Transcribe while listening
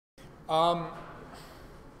Um,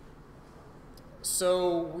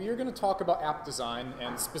 so we are going to talk about app design,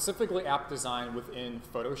 and specifically app design within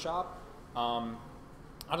Photoshop. I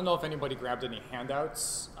don't know if anybody grabbed any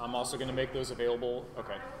handouts. I'm also going to make those available.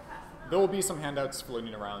 Okay. There will be some handouts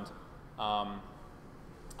floating around.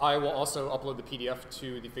 I will also upload the PDF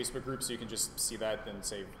to the Facebook group so you can just see that and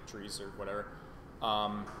save trees or whatever.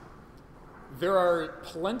 There are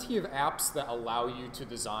plenty of apps that allow you to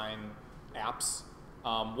design apps.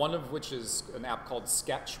 One of which is an app called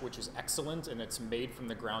Sketch, which is excellent, and it's made from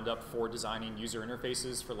the ground up for designing user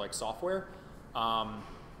interfaces for like software.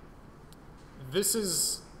 This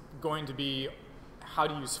is going to be how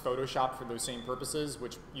to use Photoshop for those same purposes,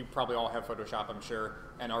 which you probably all have Photoshop, I'm sure,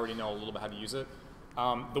 and already know a little bit how to use it.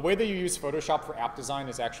 The way that you use Photoshop for app design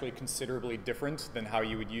is actually considerably different than how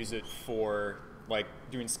you would use it for like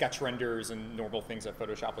doing sketch renders and normal things that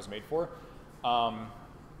Photoshop was made for.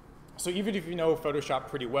 So even if you know Photoshop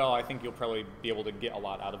pretty well, I think you'll probably be able to get a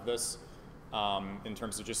lot out of this in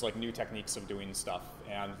terms of just like new techniques of doing stuff.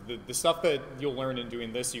 And the stuff that you'll learn in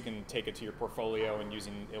doing this, you can take it to your portfolio and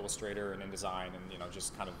using Illustrator and InDesign and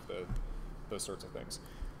just kind of those sorts of things.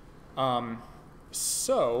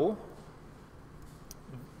 So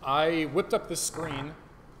I whipped up this screen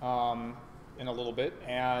in a little bit,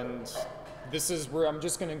 and this is where I'm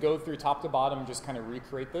just going to go through top to bottom, just kind of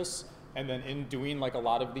recreate this. And then in doing like a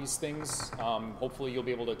lot of these things, hopefully you'll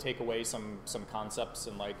be able to take away some concepts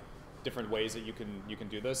and like different ways that you can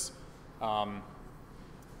do this.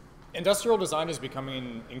 Industrial design is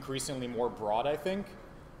becoming increasingly more broad, I think,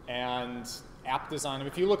 and app design.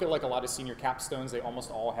 If you look at like a lot of senior capstones, they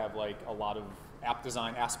almost all have like a lot of app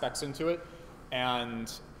design aspects into it,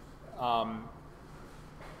 and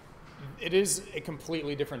it is a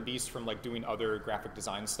completely different beast from like doing other graphic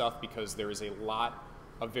design stuff because there is a lot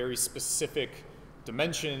of very specific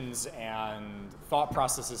dimensions and thought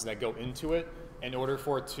processes that go into it in order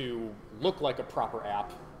for it to look like a proper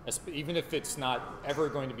app, even if it's not ever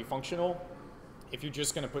going to be functional. If you're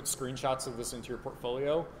just going to put screenshots of this into your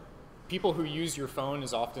portfolio, people who use your phone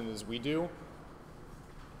as often as we do,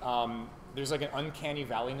 there's like an uncanny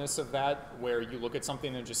valleyness of that where you look at something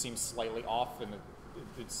and it just seems slightly off and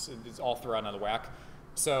it's all thrown out of whack.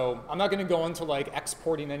 So I'm not going to go into like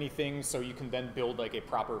exporting anything so you can then build like a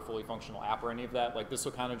proper fully functional app or any of that. Like this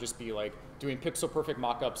will kind of just be like doing pixel perfect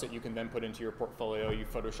mockups that you can then put into your portfolio. You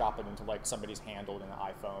Photoshop it into like somebody's handle in an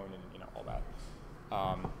iPhone and all that.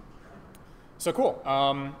 So cool.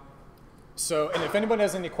 And if anybody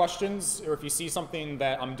has any questions or if you see something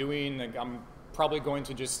that I'm doing, like, I'm probably going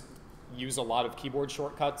to just use a lot of keyboard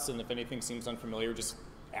shortcuts, and if anything seems unfamiliar, just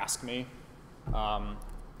ask me.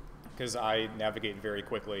 Because I navigate very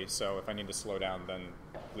quickly, so if I need to slow down, then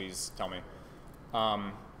please tell me.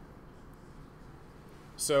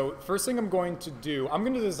 So first thing I'm going to do, I'm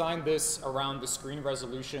going to design this around the screen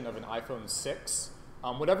resolution of an iPhone 6.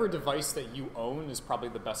 Whatever device that you own is probably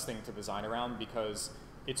the best thing to design around because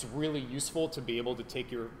it's really useful to be able to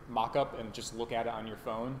take your mock-up and just look at it on your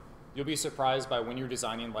phone. You'll be surprised by when you're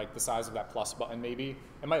designing like the size of that plus button maybe.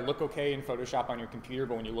 It might look okay in Photoshop on your computer,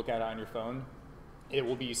 but when you look at it on your phone, it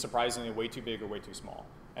will be surprisingly way too big or way too small,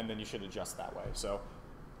 and then you should adjust that way. So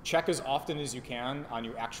check as often as you can on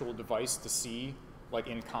your actual device to see, like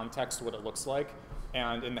in context, what it looks like.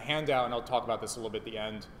 And in the handout, and I'll talk about this a little bit at the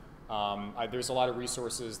end, there's a lot of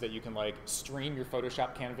resources that you can like stream your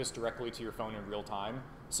Photoshop canvas directly to your phone in real time.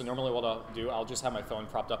 So normally what I'll do, I'll just have my phone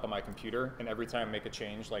propped up on my computer, and every time I make a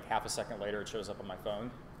change, like half a second later, it shows up on my phone,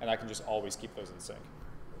 and I can just always keep those in sync.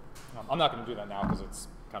 I'm not going to do that now because it's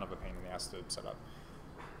kind of a pain in the ass to set up.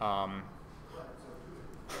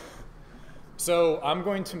 So I'm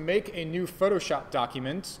going to make a new Photoshop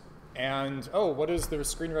document, and what is the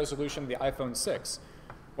screen resolution of the iPhone 6?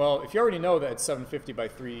 Well, if you already know that it's 750 by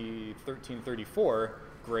 1334,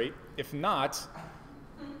 great. If not,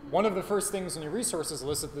 one of the first things in your resources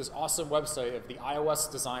list is this awesome website of the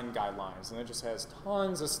iOS design guidelines, and it just has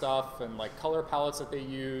tons of stuff and like color palettes that they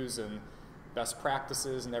use and best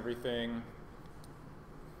practices and everything.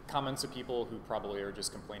 Comments of people who probably are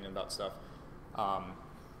just complaining about stuff.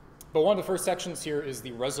 But one of the first sections here is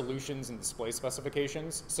the resolutions and display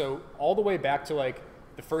specifications. So all the way back to like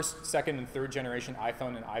the first, second, and third generation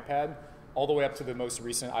iPhone and iPad, all the way up to the most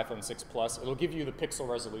recent iPhone 6 Plus, it'll give you the pixel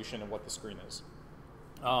resolution of what the screen is.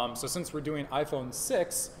 So since we're doing iPhone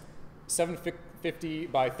 6, 750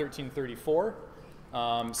 by 1334,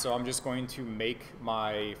 so I'm just going to make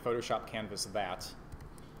my Photoshop canvas that.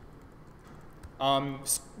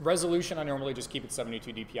 Resolution, I normally just keep it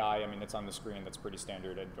 72 dpi. I mean, it's on the screen. That's pretty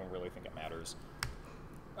standard. I don't really think it matters.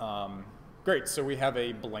 Great, so we have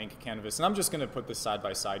a blank canvas. And I'm just going to put this side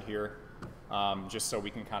by side here. just so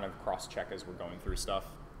we can kind of cross-check as we're going through stuff.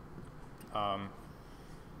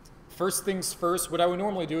 First things first, what I would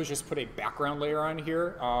normally do is just put a background layer on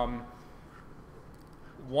here.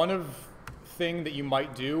 One thing that you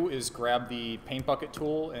might do is grab the paint bucket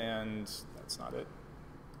tool, and that's not it,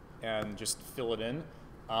 and just fill it in.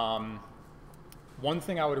 One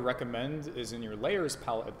thing I would recommend is in your layers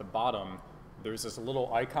palette at the bottom, there's this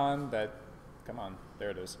little icon that, come on,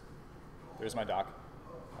 there it is. There's my dock.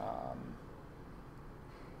 All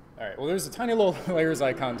right, well, there's a tiny little layers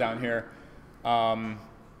icon down here.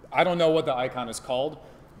 I don't know what the icon is called,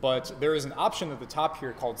 but there is an option at the top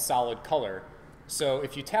here called solid color. So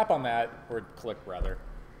if you tap on that, or click rather,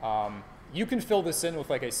 you can fill this in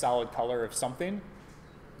with like a solid color of something,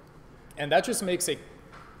 and that just makes a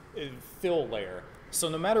fill layer. So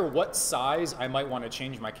no matter what size I might want to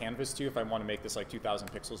change my canvas to, if I want to make this like 2,000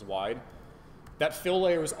 pixels wide, that fill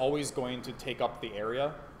layer is always going to take up the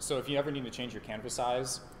area. So if you ever need to change your canvas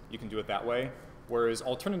size, you can do it that way. Whereas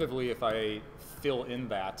alternatively, if I fill in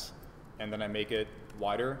that and then I make it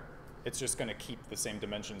wider, it's just going to keep the same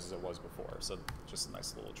dimensions as it was before. So just a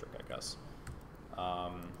nice little trick, I guess.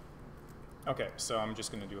 Okay, so I'm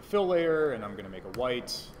just going to do a fill layer, and I'm going to make a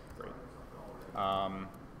white. Great.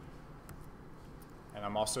 And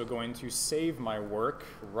I'm also going to save my work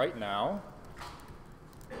right now.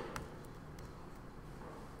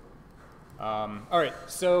 All right,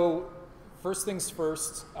 so first things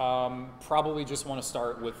first, probably just want to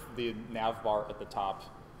start with the nav bar at the top.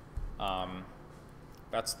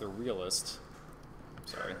 That's the realist.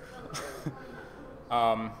 Sorry.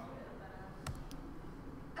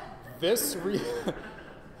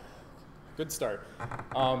 Good start.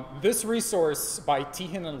 This resource by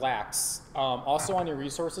Tihin and Lax, also on your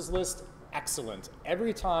resources list, excellent.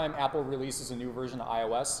 Every time Apple releases a new version of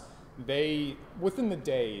iOS, they, within the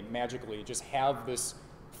day, magically, just have this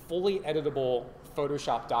fully editable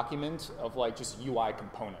Photoshop document of like just UI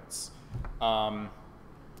components.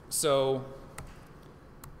 So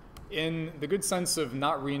in the good sense of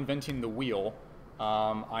not reinventing the wheel,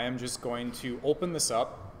 I am just going to open this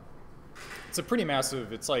up. It's a pretty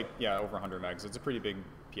massive, it's like, yeah, over 100 megs. It's a pretty big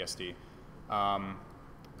PSD.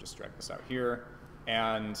 Just drag this out here.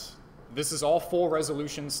 And this is all full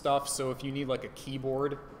resolution stuff, so if you need like a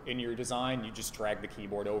keyboard in your design, you just drag the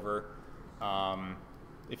keyboard over.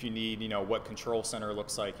 If you need, what Control Center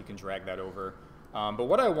looks like, you can drag that over. But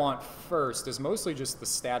what I want first is mostly just the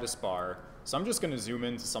status bar. So I'm just going to zoom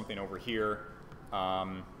into something over here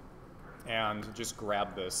and just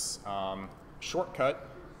grab this. Shortcut,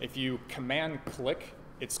 if you command click,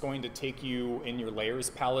 it's going to take you in your layers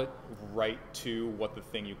palette right to what the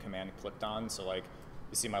thing you command clicked on. So like,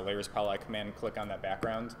 you see my layers palette, I command click on that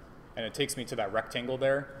background, and it takes me to that rectangle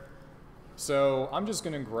there. So I'm just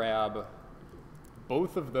going to grab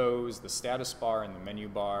both of those, the status bar and the menu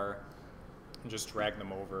bar, and just drag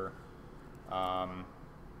them over.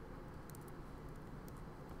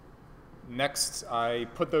 Next, I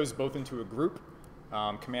put those both into a group.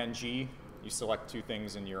 Command G, you select two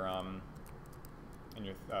things in your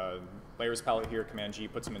layers palette here. Command G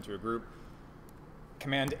puts them into a group.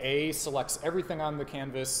 Command A selects everything on the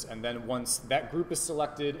canvas, and then once that group is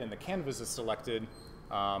selected and the canvas is selected,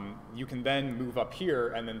 you can then move up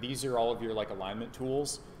here, and then these are all of your like alignment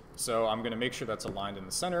tools. So I'm going to make sure that's aligned in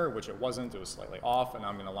the center, which it wasn't. It was slightly off, and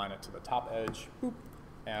I'm going to align it to the top edge. Boop,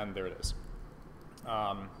 and there it is.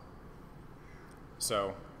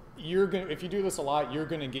 So if you do this a lot, you're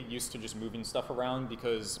going to get used to just moving stuff around,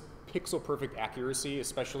 because pixel perfect accuracy,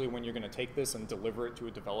 especially when you're going to take this and deliver it to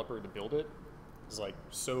a developer to build it, is like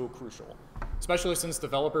so crucial. Especially since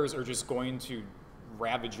developers are just going to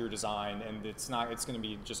ravage your design, and it's going to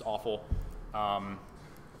be just awful.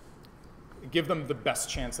 Give them the best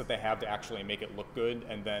chance that they have to actually make it look good,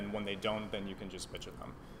 and then when they don't, then you can just bitch at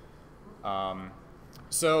them.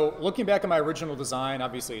 So looking back at my original design,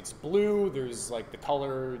 obviously it's blue, there's like the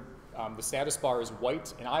color, the status bar is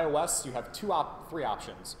white. In iOS, you have three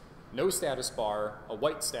options: no status bar, a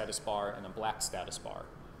white status bar, and a black status bar,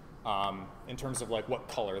 in terms of like what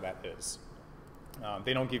color that is.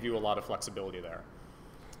 They don't give you a lot of flexibility there,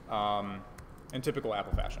 in typical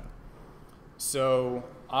Apple fashion. So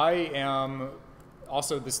I am,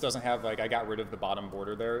 also this doesn't have like, I got rid of the bottom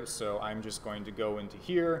border there, so I'm just going to go into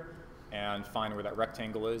here and find where that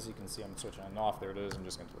rectangle is. You can see I'm switching on and off. There it is. I'm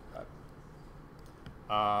just going to click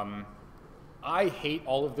that. I hate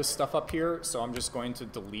all of this stuff up here, so I'm just going to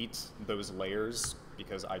delete those layers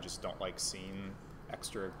because I just don't like seeing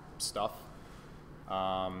extra stuff.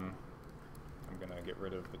 I'm going to get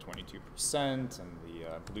rid of the 22% and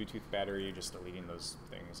the Bluetooth battery, just deleting those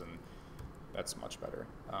things. And That's much better.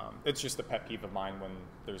 It's just a pet peeve of mine when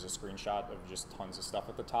there's a screenshot of just tons of stuff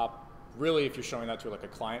at the top. Really, if you're showing that to like a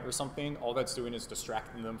client or something, all that's doing is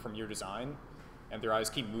distracting them from your design, and their eyes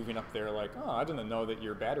keep moving up there like, oh, I didn't know that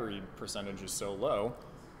your battery percentage is so low.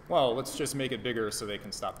 Well, let's just make it bigger so they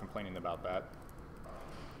can stop complaining about that.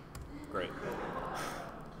 Great.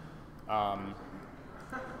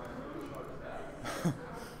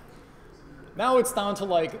 Now it's down to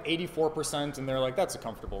like 84%, and they're like, that's a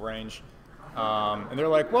comfortable range. And they're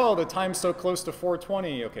like, well, the time's so close to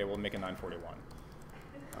 420. Okay, we'll make it 941.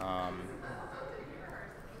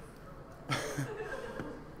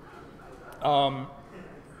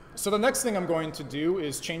 So the next thing I'm going to do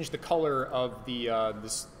is change the color of the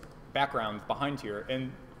this background behind here.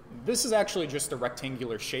 And this is actually just a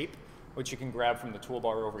rectangular shape, which you can grab from the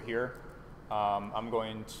toolbar over here. I'm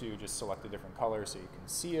going to just select a different color so you can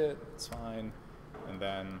see it. It's fine. And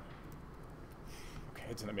then, okay,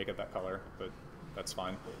 it didn't make it that color, but that's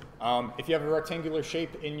fine. If you have a rectangular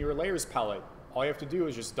shape in your layers palette, all you have to do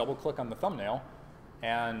is just double click on the thumbnail,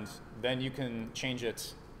 and then you can change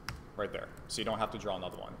it right there. So you don't have to draw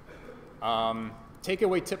another one.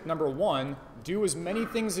 Takeaway tip number 1, do as many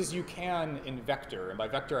things as you can in vector. And by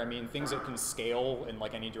vector, I mean things that can scale in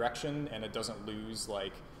like any direction and it doesn't lose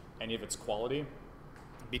like any of its quality.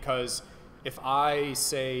 Because if I,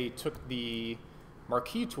 say, took the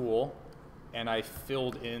marquee tool and I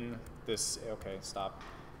filled in this, okay, stop.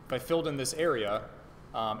 If I filled in this area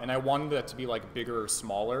and I wanted that to be like bigger or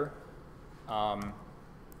smaller,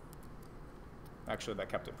 actually that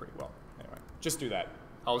kept it pretty well. Anyway, just do that.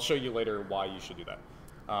 I'll show you later why you should do that.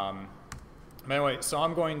 But anyway, so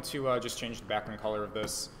I'm going to just change the background color of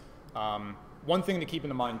this. One thing to keep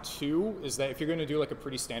in mind too is that if you're going to do like a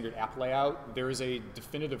pretty standard app layout, there is a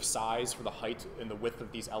definitive size for the height and the width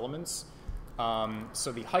of these elements.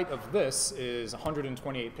 So the height of this is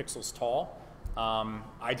 128 pixels tall.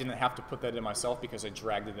 I didn't have to put that in myself because I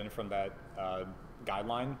dragged it in from that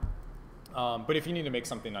guideline. But if you need to make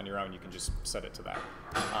something on your own, you can just set it to that.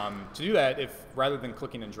 To do that, if rather than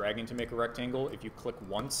clicking and dragging to make a rectangle, if you click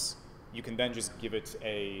once, you can then just give it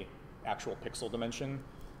a actual pixel dimension.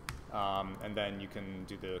 And then you can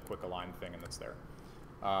do the quick align thing, and it's there.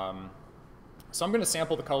 So I'm going to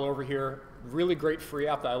sample the color over here. Really great free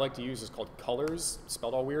app that I like to use is called Colors,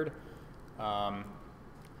 spelled all weird,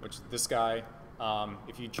 which is this guy.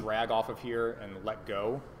 If you drag off of here and let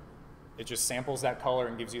go, it just samples that color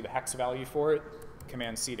and gives you the hex value for it.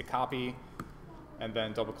 Command-C to copy, and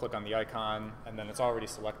then double-click on the icon, and then it's already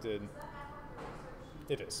selected.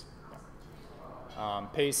 It is. Yeah.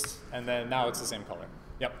 Paste, and then now it's the same color.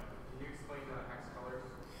 Yep. Can you explain the hex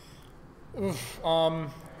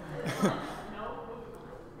colors?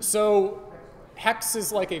 So hex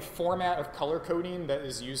is like a format of color coding that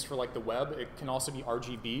is used for like the web. It can also be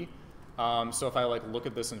RGB. So if I like look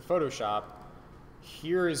at this in Photoshop,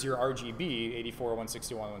 here is your RGB, 84,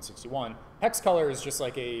 161, 161. Hex color is just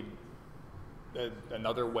like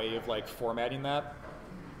another way of like formatting that.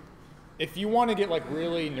 If you want to get like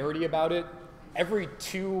really nerdy about it, every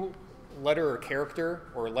 2 letter or character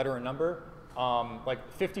or letter or number, like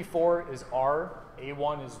 54 is R,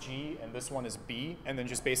 A1 is G, and this one is B, and then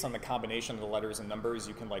just based on the combination of the letters and numbers,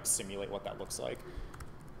 you can like simulate what that looks like.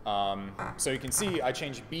 So you can see I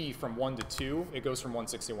changed B from 1 to 2. It goes from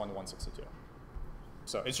 161 to 162.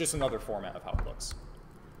 So it's just another format of how it looks.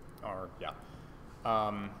 Or, yeah.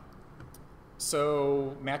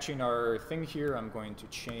 So matching our thing here, I'm going to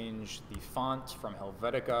change the font from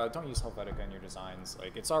Helvetica. Don't use Helvetica in your designs.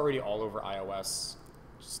 Like, it's already all over iOS.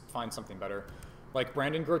 Just find something better. Like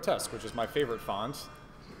Brandon Grotesque, which is my favorite font.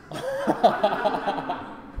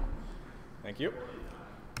 Thank you.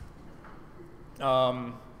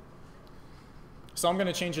 So I'm going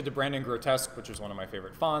to change it to Brandon Grotesque, which is one of my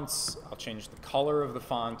favorite fonts. I'll change the color of the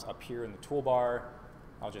font up here in the toolbar.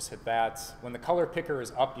 I'll just hit that. When the color picker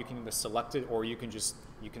is up, you can either select it or you can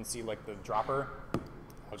see like the dropper.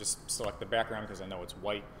 I'll just select the background because I know it's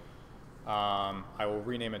white. I will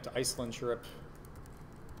rename it to Iceland Trip.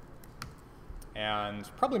 And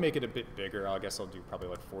probably make it a bit bigger. I guess I'll do probably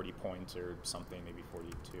like 40 points or something, maybe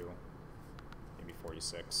 42, maybe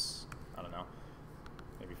 46. I don't know,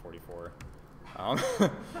 maybe 44.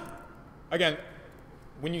 Again,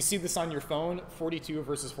 when you see this on your phone, 42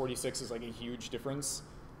 versus 46 is like a huge difference.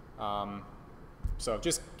 So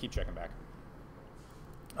just keep checking back.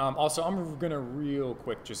 Also, I'm going to real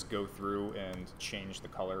quick just go through and change the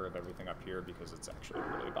color of everything up here because it's actually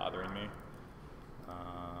really bothering me.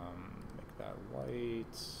 Make that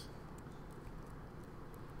white.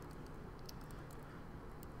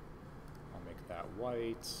 I'll make that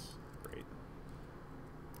white. Great.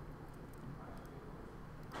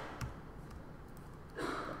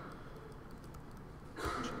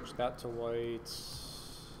 Switch that to white.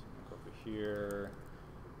 Go over here.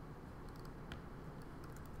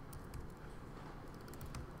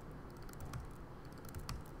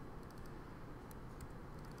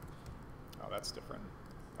 Oh, that's different.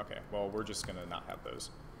 Okay, well, we're just going to not have those.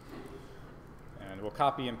 And we'll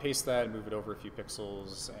copy and paste that and move it over a few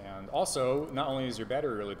pixels. And also, not only is your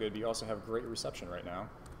battery really good, but you also have great reception right now.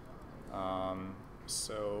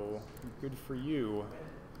 So good for you.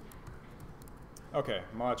 Okay,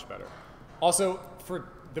 much better. Also, for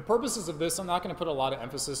the purposes of this, I'm not going to put a lot of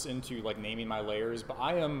emphasis into like naming my layers, but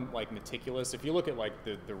I am like meticulous. If you look at like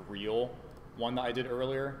the real one that I did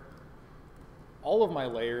earlier, all of my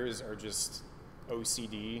layers are just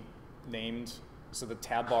OCD named. So the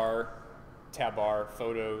tab bar,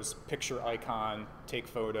 photos, picture icon, take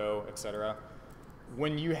photo, etc.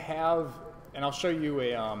 When you have, and I'll show you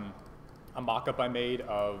a mock-up I made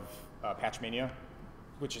of Patchmania,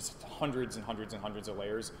 which is hundreds and hundreds and hundreds of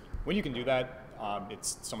layers. When you can do that,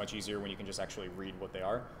 it's so much easier when you can just actually read what they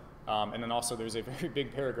are. And then also there's a very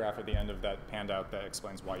big paragraph at the end of that handout that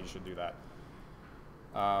explains why you should do that.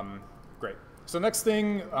 Great. So next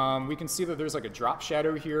thing, we can see that there's like a drop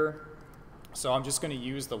shadow here. So I'm just going to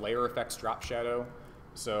use the layer effects drop shadow.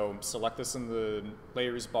 So select this in the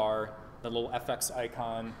layers bar, the little FX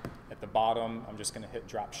icon at the bottom. I'm just going to hit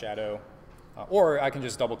drop shadow. Or I can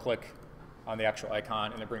just double click on the actual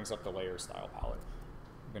icon and it brings up the layer style palette.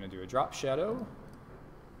 I'm going to do a drop shadow.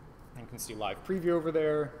 You can see live preview over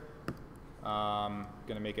there. I'm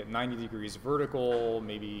going to make it 90 degrees vertical,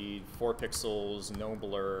 maybe 4 pixels, no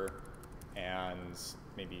blur, and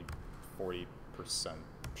maybe 40%,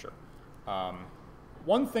 sure.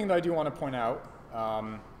 One thing that I do want to point out,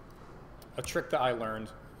 a trick that I learned,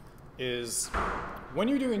 is when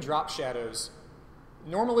you're doing drop shadows,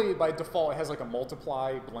 normally by default it has like a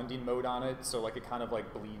multiply blending mode on it, so like it kind of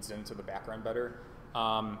like bleeds into the background better.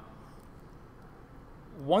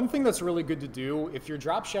 One thing that's really good to do, if your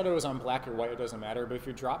drop shadow is on black or white, it doesn't matter, but if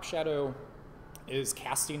your drop shadow is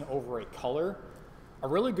casting over a color, a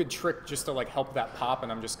really good trick just to like help that pop,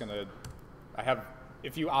 and I'm just gonna,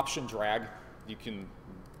 if you option drag, you can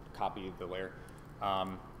copy the layer.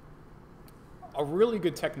 A really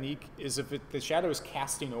good technique is if the shadow is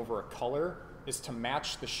casting over a color, is to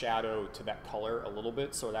match the shadow to that color a little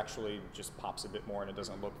bit so it actually just pops a bit more and it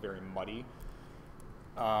doesn't look very muddy.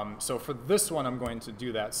 So for this one, I'm going to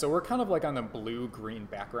do that. So we're kind of like on a blue-green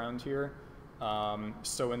background here.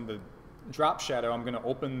 So in the drop shadow, I'm going to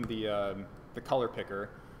open the color picker,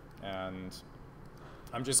 and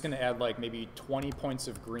I'm just going to add like maybe 20 points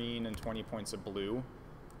of green and 20 points of blue.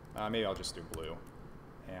 Maybe I'll just do blue.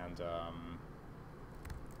 And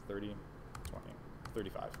 30, 20,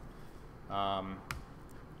 35.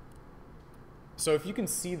 So if you can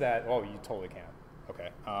see that, oh, you totally can't. Okay.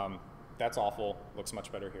 That's awful. Looks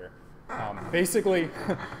much better here. Basically,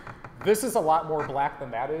 this is a lot more black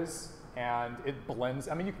than that is, and it blends.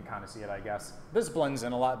 I mean, you can kind of see it, I guess. This blends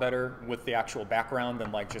in a lot better with the actual background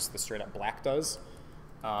than like just the straight up black does.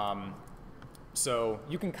 So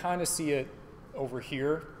you can kind of see it over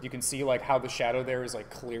here. You can see like how the shadow there is like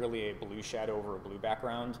clearly a blue shadow over a blue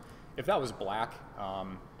background. If that was black,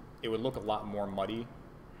 it would look a lot more muddy.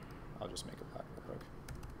 I'll just make it black real quick.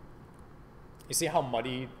 You see how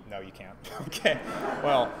muddy? No, you can't. Okay,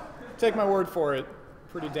 well, take my word for it.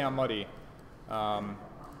 Pretty damn muddy.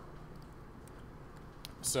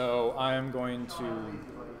 So I'm going to,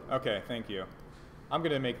 okay, thank you. I'm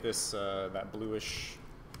going to make this that bluish,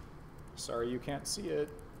 sorry you can't see it,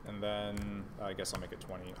 and then I guess I'll make it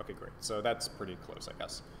 20. Okay, great. So that's pretty close, I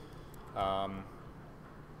guess. I'm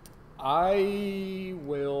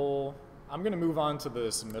going to move on to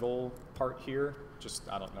this middle part here. Just,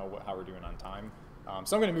 I don't know how we're doing on time.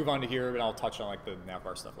 So I'm going to move on to here, but I'll touch on like the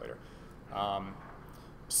navbar stuff later.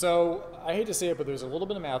 So I hate to say it, but there's a little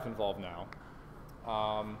bit of math involved now.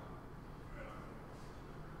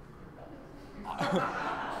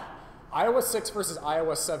 iOS 6 versus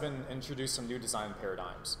iOS 7 introduced some new design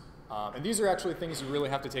paradigms. And these are actually things you really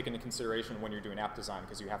have to take into consideration when you're doing app design,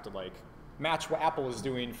 because you have to like match what Apple is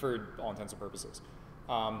doing for all intents and purposes.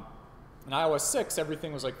 In iOS 6,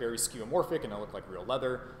 everything was like very skeuomorphic and it looked like real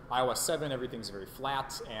leather. iOS 7, everything's very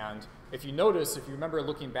flat. And if you notice, if you remember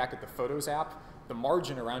looking back at the Photos app, the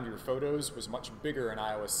margin around your photos was much bigger in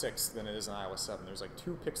iOS 6 than it is in iOS 7. There's like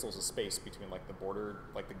 2 pixels of space between like the border,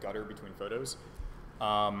 like the gutter between photos.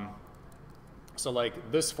 So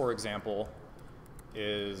like this, for example,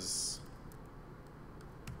 that's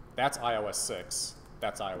iOS 6,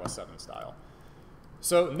 that's iOS 7 style.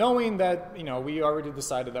 So knowing that, you know, we already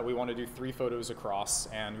decided that we want to do 3 photos across,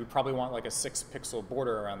 and we probably want like a 6 pixel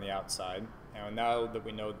border around the outside, And now that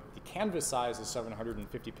we know the canvas size is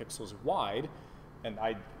 750 pixels wide, and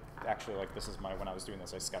I actually, like, this is when I was doing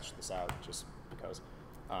this, I sketched this out just because.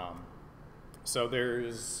 So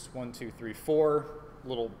there's 1, 2, 3, 4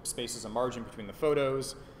 little spaces of margin between the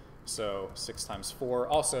photos. So 6 times 4.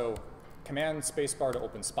 Also, Command spacebar to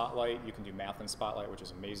open Spotlight. You can do math in Spotlight, which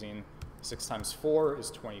is amazing. 6 times 4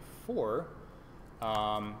 is 24.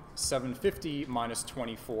 750 minus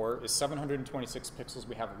 24 is 726 pixels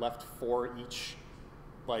we have left for each,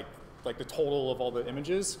 like the total of all the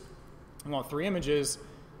images. We want 3 images.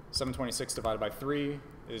 726 divided by 3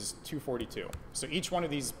 is 242. So each one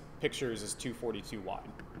of these pictures is 242 wide.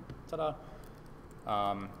 Ta-da.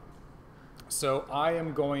 So I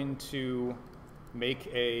am going to make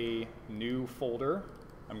a new folder.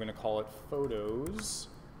 I'm going to call it Photos.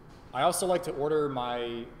 I also like to order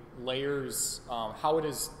my layers, how it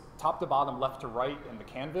is top to bottom, left to right in the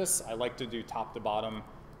canvas. I like to do top to bottom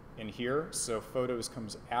in here. So Photos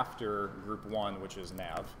comes after group 1, which is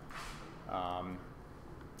nav.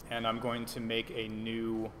 And I'm going to make a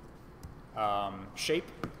new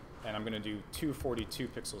shape, and I'm going to do 242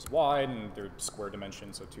 pixels wide, and they're square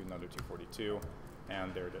dimensions, so another 242,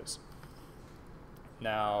 and there it is.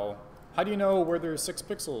 Now, how do you know where there's 6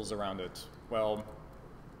 pixels around it? Well,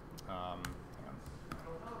 hang on.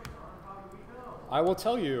 I will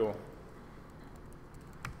tell you.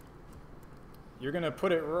 You're going to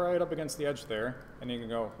put it right up against the edge there, and you can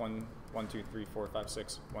go 1, 1, 2, 3, 4, 5,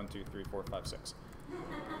 6, 1, 2, 3, 4, 5, 6.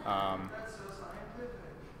 That's so scientific.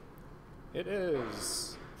 It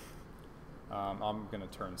is. I'm going to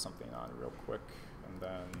turn something on real quick, and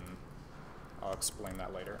then I'll explain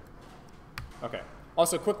that later. Okay.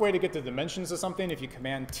 Also, quick way to get the dimensions of something, if you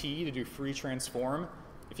Command T to do free transform,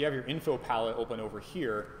 if you have your info palette open over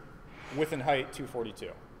here, width and height 242.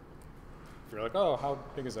 If you're like, oh, how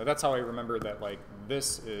big is that? That's how I remember that, like,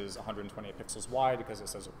 this is 128 pixels wide because it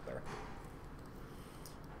says over there.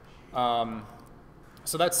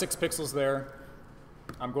 So that's 6 pixels there.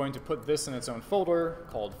 I'm going to put this in its own folder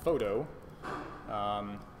called Photo,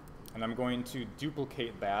 and I'm going to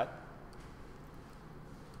duplicate that,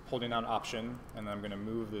 holding down Option, and then I'm going to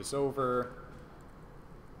move this over.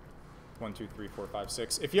 1, 2, 3, 4, 5,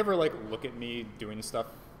 6. If you ever like look at me doing stuff,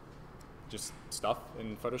 just stuff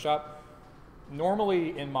in Photoshop,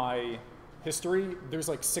 normally in my history, there's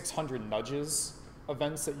like 600 nudges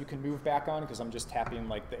events that you can move back on because I'm just tapping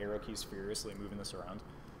like the arrow keys furiously, moving this around.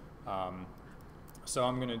 So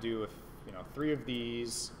I'm going to do 3 of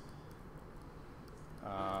these.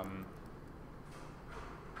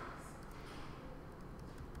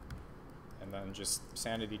 And then just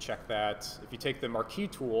sanity check that. If you take the marquee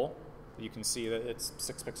tool, you can see that it's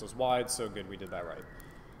 6 pixels wide, so good, we did that right.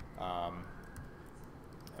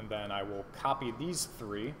 And then I will copy these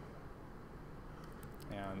 3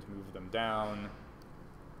 and move them down.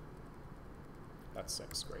 That's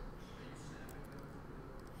 6, great.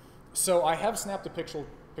 So I have snapped a pixel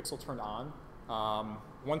turned on.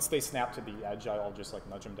 Once they snap to the edge, I'll just like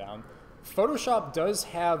nudge them down. Photoshop does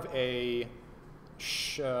have a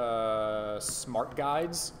smart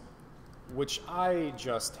guides, which I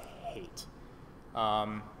just hate.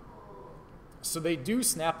 So they do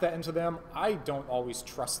snap that into them. I don't always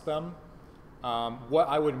trust them. What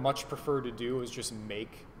I would much prefer to do is just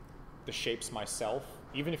make the shapes myself,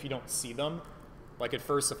 even if you don't see them. Like at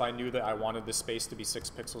first, if I knew that I wanted the space to be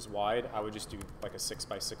 6 pixels wide, I would just do like a 6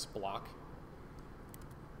 by 6 block.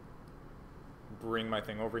 Bring my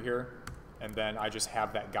thing over here, and then I just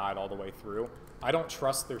have that guide all the way through. I don't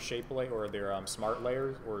trust their shape layer or their smart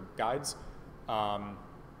layers or guides. And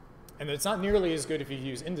it's not nearly as good if you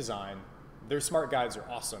use InDesign. Their smart guides are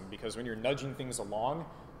awesome because when you're nudging things along,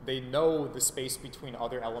 they know the space between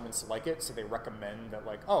other elements like it, so they recommend that,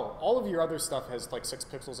 like, oh, all of your other stuff has like 6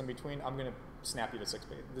 pixels in between, I'm gonna snap you to 6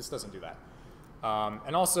 pixels. This doesn't do that.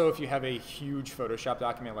 And also, if you have a huge Photoshop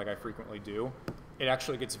document like I frequently do, it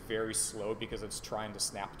actually gets very slow because it's trying to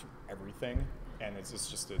snap to everything, and it's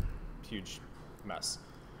just a huge mess.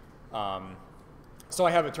 So I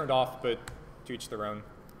have it turned off, but to each their own.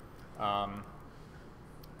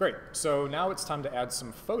 Great, so now it's time to add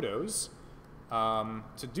some photos.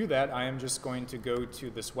 To do that, I am just going to go to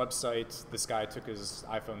this website. This guy took his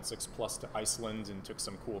iPhone 6 Plus to Iceland and took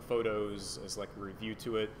some cool photos as like a review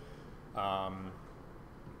to it.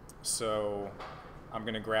 So I'm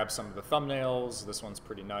going to grab some of the thumbnails. This one's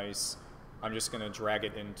pretty nice. I'm just going to drag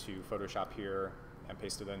it into Photoshop here and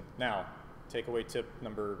paste it in. Now, takeaway tip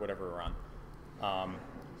number whatever we're on.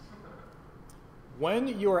 When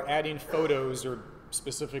you are adding photos or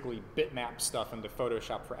specifically bitmap stuff into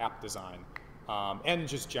Photoshop for app design, and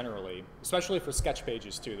just generally, especially for sketch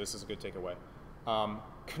pages too, this is a good takeaway.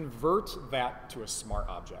 convert that to a smart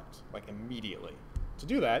object, like immediately. To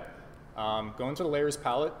do that, go into the layers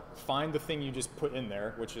palette, find the thing you just put in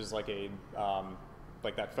there, which is like a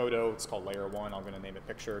like that photo. It's called layer 1. I'm going to name it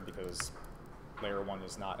picture because layer 1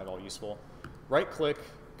 is not at all useful. Right-click,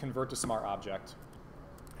 convert to smart object,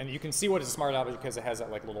 and you can see what is a smart object because it has that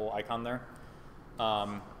like little icon there.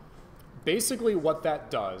 Basically, what that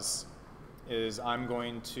does is I'm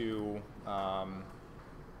going to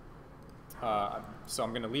so I'm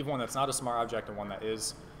going to leave one that's not a smart object and one that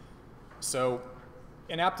is. So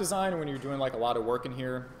in app design, when you're doing like a lot of work in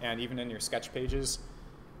here, and even in your sketch pages,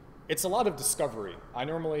 it's a lot of discovery. I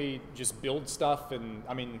normally just build stuff, and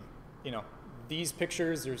I mean, you know, these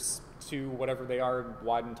pictures, there's 2, whatever they are,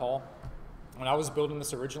 wide and tall. When I was building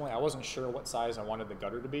this originally, I wasn't sure what size I wanted the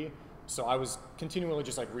gutter to be, so I was continually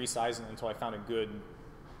just like resizing until I found a good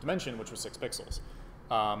dimension, which was 6 pixels.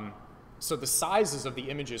 So the sizes of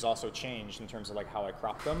the images also changed in terms of like how I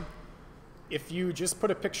crop them. If you just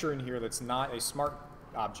put a picture in here that's not a smart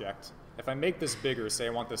object, if I make this bigger, say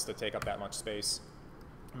I want this to take up that much space,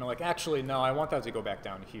 I'm like, actually, no, I want that to go back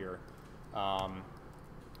down here.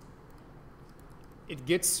 It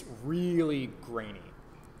gets really grainy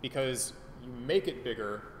because you make it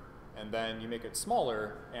bigger and then you make it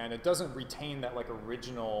smaller, and it doesn't retain that like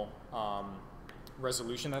original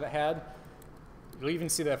resolution that it had. You'll even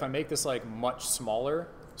see that if I make this like much smaller,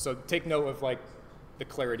 so take note of like the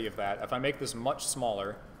clarity of that. If I make this much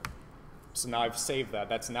smaller, so now I've saved that,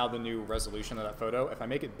 that's now the new resolution of that photo. If I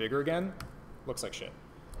make it bigger again, looks like shit.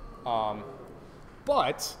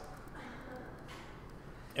 But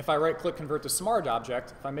if I right-click convert to smart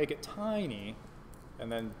object, if I make it tiny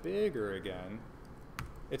and then bigger again,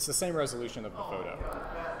 it's the same resolution of the photo.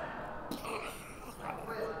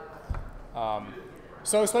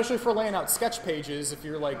 So especially for laying out sketch pages, if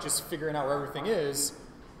you're like just figuring out where everything is,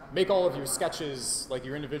 make all of your sketches, like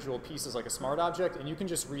your individual pieces, like a smart object, and you can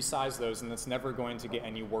just resize those, and it's never going to get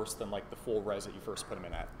any worse than like the full res that you first put them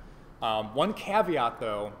in at. One caveat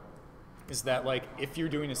though is that like if you're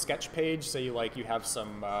doing a sketch page, say you have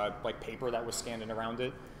some like paper that was scanned in around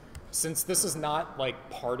it, since this is not like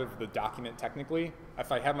part of the document technically,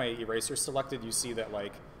 if I have my eraser selected, you see that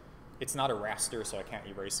like it's not a raster, so I can't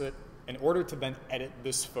erase it. In order to then edit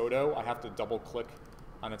this photo, I have to double click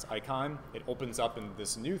on its icon. It opens up in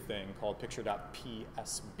this new thing called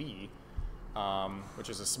picture.psb, which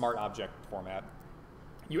is a smart object format.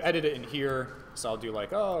 You edit it in here, so I'll do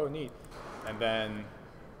like, oh, neat. And then,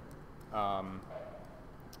 oh,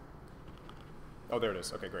 there it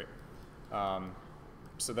is. Okay, great.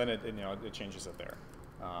 So then it changes it there.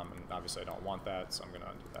 And obviously I don't want that, so I'm going to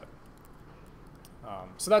undo that.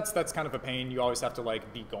 So that's kind of a pain. You always have to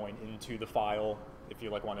like be going into the file if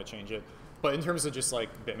you like want to change it. But in terms of just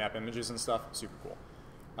like bitmap images and stuff, super cool.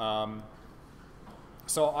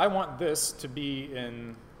 So I want this to be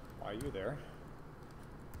in, why are you there?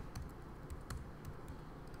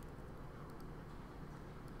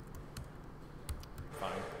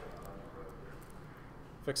 Fine.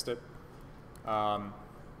 Fixed it.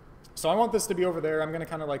 So I want this to be over there. I'm going to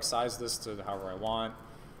kind of like size this to however I want.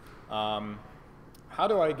 How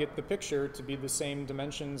do I get the picture to be the same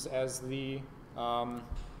dimensions as the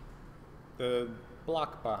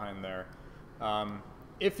block behind there?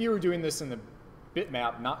 If you were doing this in the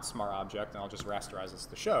bitmap, not smart object, and I'll just rasterize this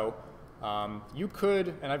to show, you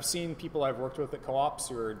could, and I've seen people I've worked with at co-ops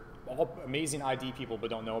who are all amazing ID people but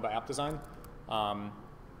don't know about app design.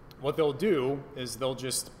 What they'll do is they'll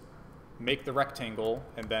just make the rectangle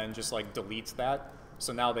and then just like delete that.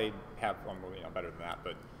 So now they have, well, better than that,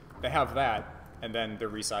 but they have that, and then they're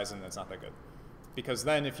resizing, and it's not that good. Because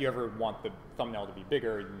then if you ever want the thumbnail to be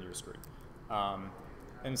bigger, then you're screwed.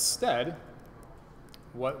 Instead,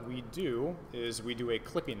 what we do is we do a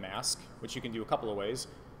clipping mask, which you can do a couple of ways.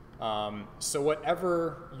 So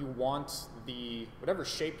whatever you want whatever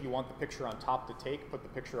shape you want the picture on top to take, put the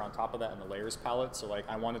picture on top of that in the layers palette. So like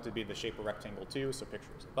I want it to be the shape of rectangle too, so picture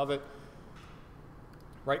is above it.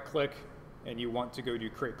 Right click, and you want to go to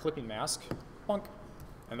create clipping mask, plunk.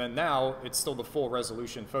 And then now it's still the full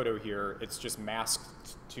resolution photo here, it's just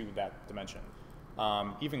masked to that dimension.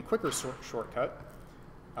 Even quicker shortcut,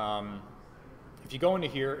 if you go into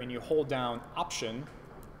here and you hold down Option,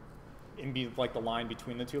 and be like the line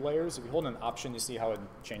between the two layers, if you hold an Option, you see how it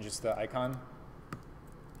changes the icon?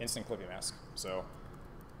 Instant clipping mask. So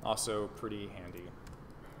also pretty handy.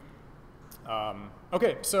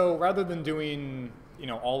 Okay, so rather than doing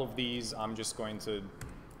all of these, I'm just going to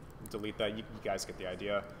delete that. You guys get the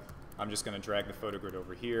idea. I'm just going to drag the photo grid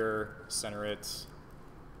over here, center it.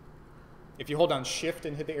 If you hold down Shift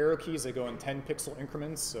and hit the arrow keys, they go in 10 pixel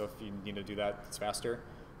increments, so if you need to do that, it's faster.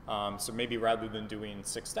 So maybe rather than doing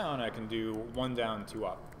 6 down, I can do 1 down, 2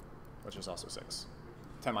 up, which is also 6.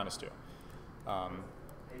 10 minus 2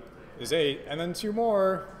 is 8, and then 2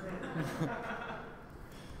 more.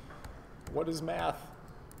 What is math?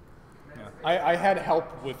 Yeah. I had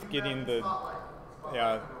help with getting the,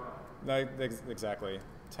 yeah, exactly.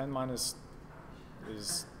 10 minus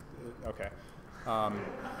is, okay.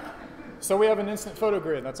 So we have an instant photo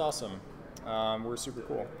grid, that's awesome. We're super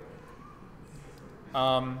cool.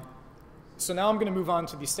 So now I'm going to move on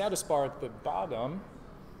to the status bar at the bottom.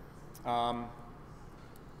 I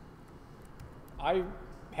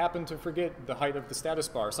happen to forget the height of the status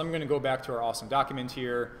bar, so I'm going to go back to our awesome document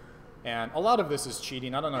here. And a lot of this is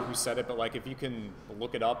cheating. I don't know who said it, but like if you can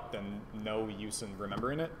look it up, then no use in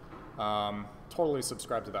remembering it. Totally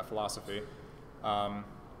subscribe to that philosophy.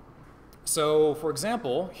 So for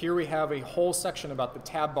example, here we have a whole section about the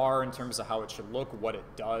tab bar in terms of how it should look, what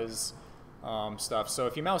it does, stuff. So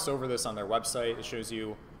if you mouse over this on their website, it shows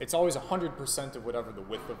you it's always 100% of whatever the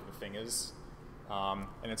width of the thing is. And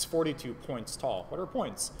it's 42 points tall. What are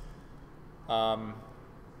points? On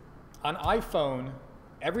iPhone,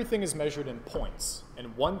 everything is measured in points,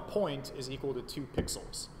 and 1 point is equal to 2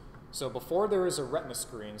 pixels. So before there was a Retina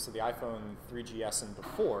screen, so the iPhone 3GS and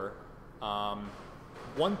before,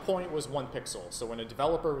 1 point was 1 pixel. So when a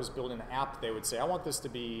developer was building an app, they would say, I want this to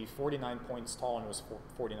be 49 points tall, and it was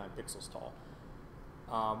 49 pixels tall.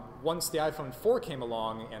 Once the iPhone 4 came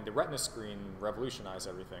along and the Retina screen revolutionized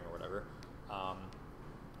everything or whatever,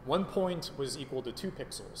 1 point was equal to 2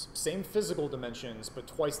 pixels. Same physical dimensions, but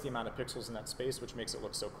twice the amount of pixels in that space, which makes it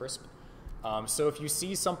look so crisp. So if you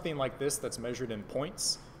see something like this that's measured in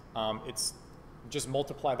points, it's just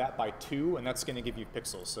multiply that by 2, and that's going to give you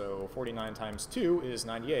pixels. So 49 times 2 is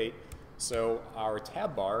 98. So our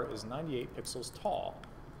tab bar is 98 pixels tall.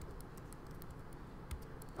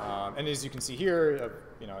 And as you can see here,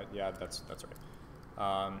 yeah, that's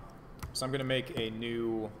right. So I'm going to make a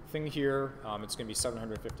new thing here. It's going to be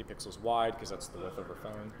 750 pixels wide because that's the width of our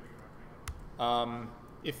phone.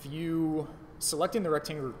 If you selecting the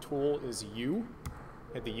rectangular tool is U,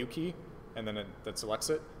 hit the U key, and then that selects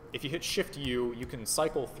it. If you hit Shift U, you can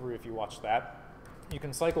cycle through. If you watch that, you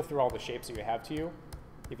can cycle through all the shapes that you have to you.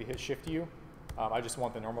 If you hit Shift U, I just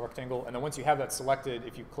want the normal rectangle, and then once you have that selected,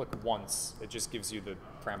 if you click once, it just gives you the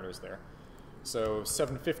parameters there. So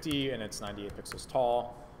 750, and it's 98 pixels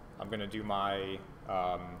tall. I'm going to do my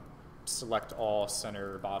select all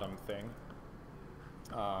center bottom thing.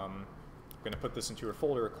 I'm going to put this into a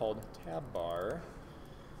folder called tab bar,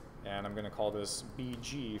 and I'm going to call this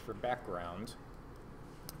BG for background.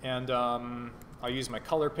 And I'll use my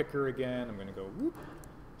color picker again. I'm going to go whoop,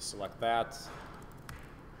 select that.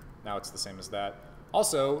 Now it's the same as that.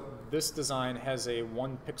 Also, this design has a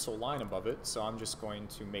 1 pixel line above it, so I'm just going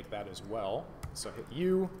to make that as well. So hit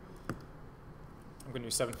U. I'm going to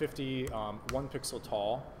do 750, 1 pixel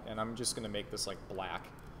tall, and I'm just going to make this like black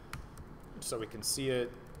so we can see it.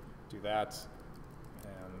 Do that,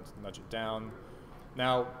 and nudge it down.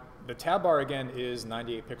 Now, the tab bar again is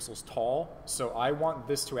 98 pixels tall, so I want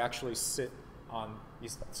this to actually sit on,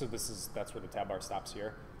 so that's where the tab bar stops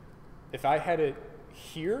here. If I had it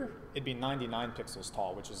here, it'd be 99 pixels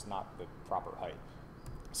tall, which is not the proper height.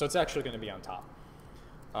 So it's actually going to be on top.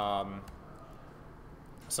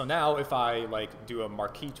 So now if I like do a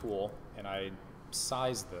marquee tool and I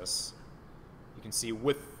size this, you can see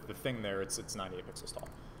with the thing there, it's 98 pixels tall.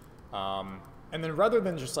 And then rather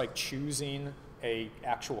than just like choosing a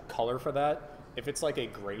actual color for that, if it's like a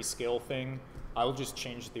grayscale thing, I'll just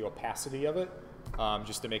change the opacity of it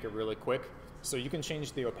just to make it really quick. So you can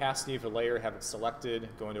change the opacity of a layer, have it selected,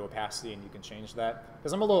 go into opacity, and you can change that.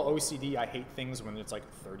 Because I'm a little OCD, I hate things when it's like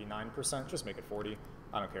 39%, just make it 40.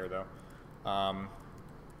 I don't care though.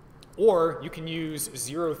 Or you can use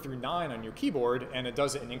 0 through 9 on your keyboard, and it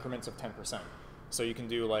does it in increments of 10%. So you can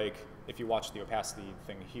do like, if you watch the opacity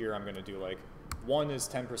thing here, I'm going to do like 1 is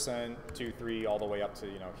 10%, 2, 3, all the way up to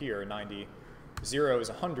here, 90. 0 is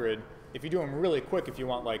 100. If you do them really quick, if you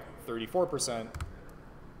want like 34%,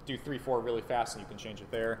 do 3, 4 really fast, and you can change it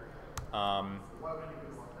there. Why would anybody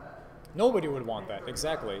want that? Nobody would want that,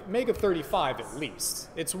 exactly. Make it 35 at least.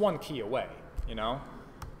 It's 1 key away,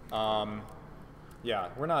 Yeah,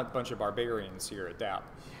 we're not a bunch of barbarians here at DAAP.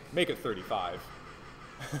 Make it 35.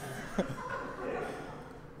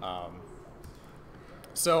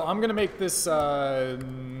 So I'm going to make this, I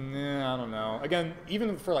don't know. Again,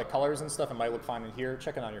 even for like colors and stuff, it might look fine in here.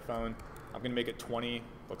 Check it on your phone. I'm going to make it 20.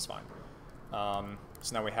 Looks fine.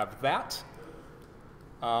 So now we have that.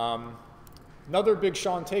 Another big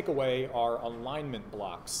Sean takeaway are alignment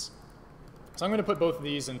blocks. So I'm going to put both of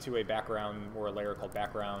these into a background or a layer called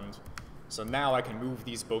background. So now I can move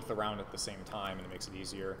these both around at the same time, and it makes it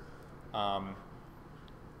easier.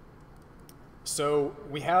 So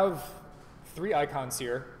we have 3 icons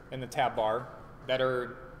here in the tab bar that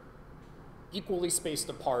are equally spaced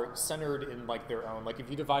apart, centered in like their own. Like if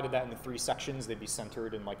you divided that into 3 sections, they'd be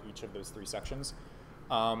centered in like each of those 3 sections.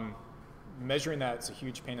 Measuring that is a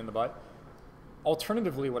huge pain in the butt.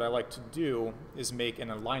 Alternatively, what I like to do is make an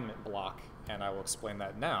alignment block, and I will explain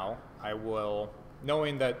that now. I will,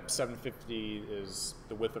 knowing that 750 is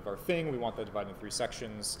the width of our thing, we want that divided in 3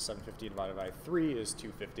 sections. 750 divided by 3 is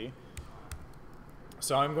 250.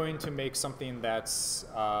 So I'm going to make something that's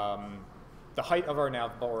the height of our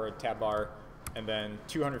nav bar or tab bar, and then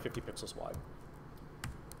 250 pixels wide.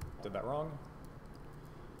 Did that wrong?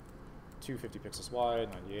 250 pixels wide,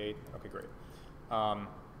 98. Okay, great.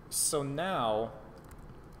 So now,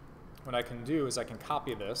 what I can do is I can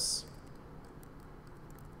copy this,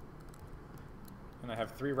 and I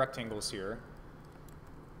have 3 rectangles here.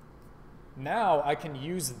 Now I can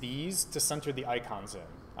use these to center the icons in.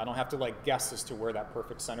 I don't have to like guess as to where that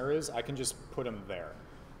perfect center is. I can just put them there.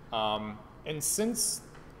 And since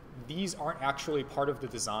these aren't actually part of the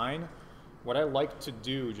design, what I like to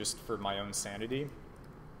do just for my own sanity,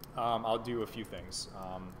 I'll do a few things.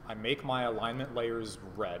 I make my alignment layers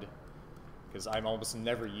red, because I almost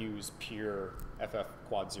never use pure FF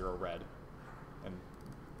quad 0 red. And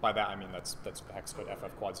by that I mean that's hex code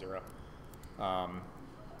FF quad 0.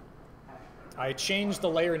 I change the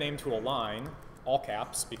layer name to align, all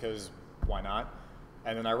caps, because why not?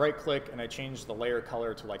 And then I right click and I change the layer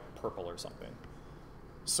color to like purple or something.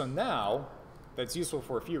 So now that's useful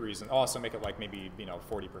for a few reasons. Also make it like maybe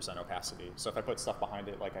 40% opacity. So if I put stuff behind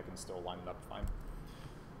it, like I can still line it up fine.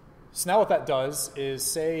 So now what that does is,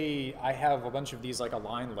 say I have a bunch of these like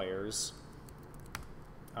align layers.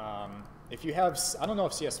 If you have, I don't know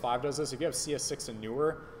if CS5 does this, if you have CS6 and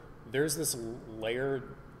newer, there's this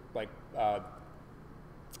layer like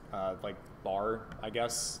bar, I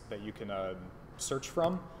guess, that you can search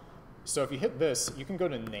from. So if you hit this, you can go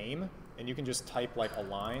to name and you can just type like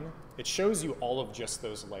align. It shows you all of just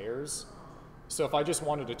those layers. So if I just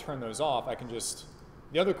wanted to turn those off, I can just,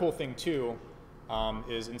 the other cool thing too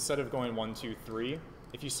is instead of going 1, 2, 3,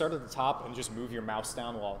 if you start at the top and just move your mouse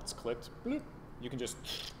down while it's clicked, bloop, you can just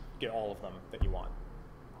get all of them that you want.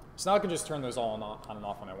 So now I can just turn those all on and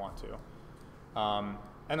off when I want to.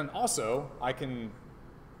 And then also, I can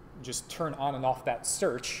just turn on and off that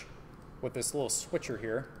search with this little switcher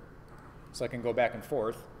here, so I can go back and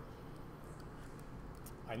forth.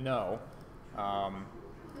 I know.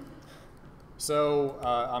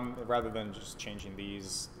 Rather than just changing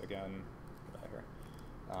these again,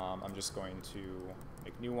 I'm just going to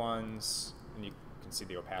make new ones, and you can see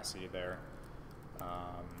the opacity there.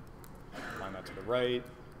 Line that to the right.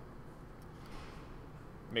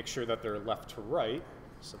 Make sure that they're left to right,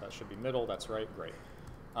 so that should be middle, that's right, great.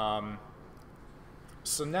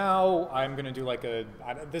 So now I'm going to do like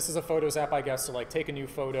this is a Photos app, I guess, so like take a new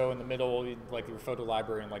photo in the middle, like your photo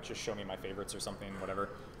library, and like just show me my favorites or something, whatever.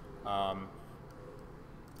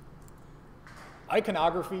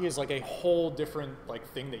 Iconography is like a whole different like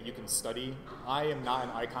thing that you can study. I am not an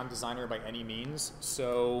icon designer by any means,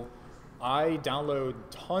 so I download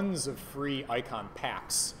tons of free icon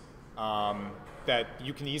packs that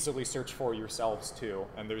you can easily search for yourselves too.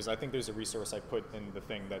 And I think there's a resource I put in the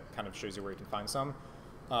thing that kind of shows you where you can find some.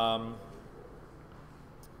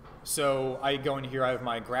 So I go in here, I have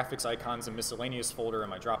my graphics icons and miscellaneous folder in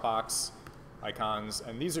my Dropbox icons,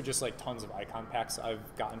 and these are just like tons of icon packs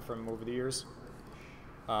I've gotten from over the years.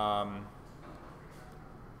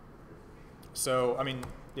 So, I mean,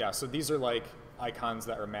 yeah, so these are like icons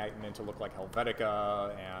that are meant to look like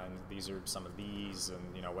Helvetica, and these are some of these,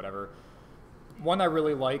 and whatever. One I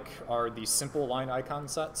really like are the simple line icon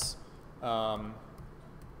sets that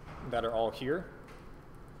are all here.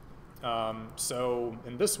 So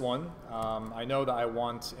in this one, I know that I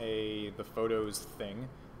want the photos thing,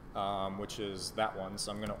 which is that one.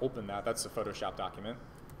 So I'm going to open that. That's a Photoshop document.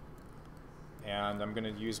 And I'm going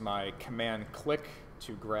to use my command click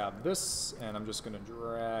to grab this, and I'm just going to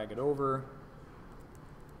drag it over.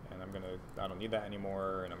 And I don't need that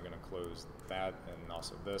anymore, and I'm going to close that and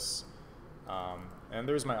also this. And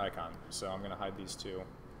there's my icon, so I'm going to hide these two.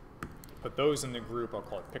 Put those in the group, I'll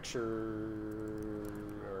call it picture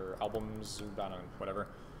or albums, I don't know, whatever.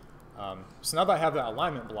 So now that I have that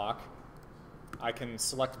alignment block, I can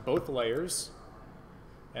select both layers,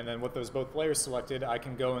 and then with those both layers selected, I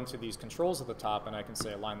can go into these controls at the top, and I can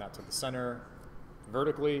say align that to the center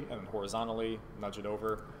vertically and then horizontally, nudge it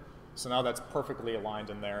over. So now that's perfectly aligned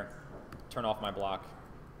in there. Turn off my block,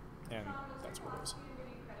 and that's what it is.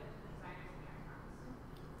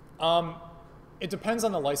 It depends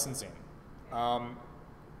on the licensing.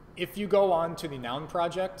 If you go on to the Noun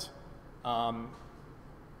project,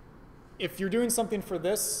 if you're doing something for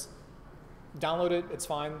this, download it, it's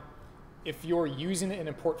fine. If you're using it in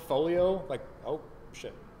a portfolio, like, oh,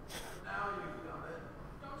 shit. Now you've done it.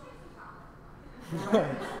 Don't change the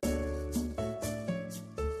topic.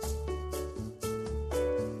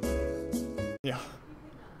 Yeah.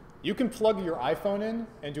 You can plug your iPhone in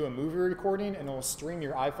and do a movie recording, and it'll stream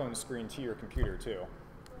your iPhone screen to your computer, too.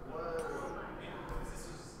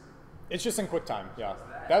 It's just in QuickTime, yeah.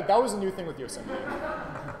 That was a new thing with Yosemite.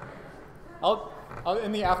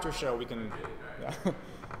 In the after show, we can, yeah.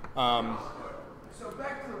 So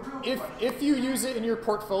back to the real If you use it in your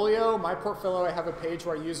portfolio, my portfolio, I have a page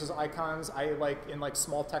where I use those icons. I in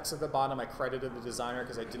small text at the bottom, I credited the designer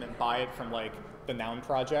because I didn't buy it from the Noun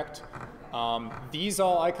project. These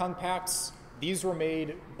all icon packs, these were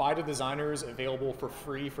made by the designers, available for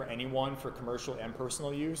free for anyone for commercial and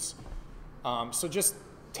personal use. So just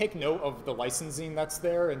take note of the licensing that's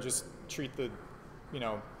there and just treat the,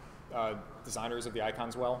 designers of the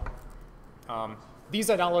icons well. These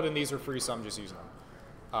I downloaded and these are free, so I'm just using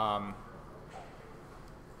them.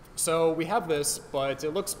 So we have this, but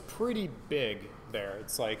it looks pretty big there.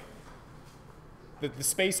 It's like the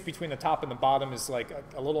space between the top and the bottom is like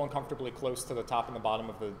a little uncomfortably close to the top and the bottom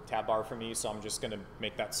of the tab bar for me, so I'm just going to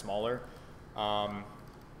make that smaller.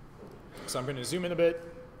 So I'm going to zoom in a bit.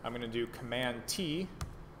 I'm going to do Command T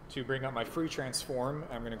to bring up my free transform.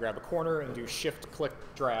 I'm going to grab a corner and do Shift, Click,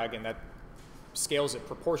 Drag, and that scales it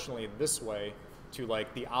proportionally this way to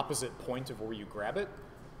the opposite point of where you grab it.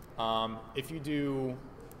 If you do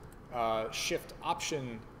Shift,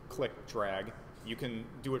 Option, Click, Drag, you can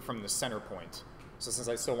do it from the center point. So since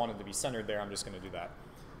I still want it to be centered there, I'm just going to do that.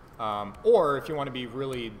 Or if you want to be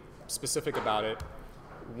really specific about it,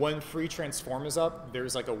 when free transform is up,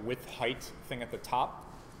 there's a width height thing at the top.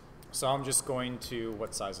 So I'm just going to,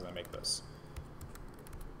 what size did I make this?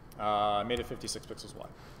 I made it 56 pixels wide.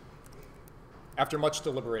 After much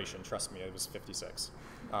deliberation, trust me, it was 56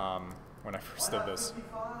 when I first did this.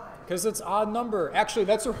 Because it's odd number. Actually,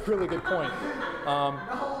 that's a really good point. All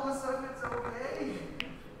of a sudden it's okay.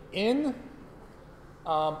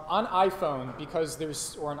 On iPhone, because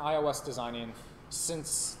or on iOS designing,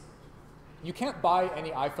 since you can't buy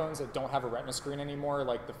any iPhones that don't have a Retina screen anymore,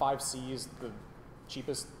 like the 5C is the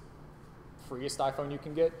cheapest, freest iPhone you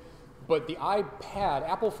can get. But the iPad,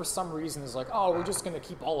 Apple for some reason is like, oh, we're just going to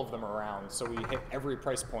keep all of them around, so we hit every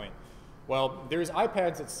price point. Well, there's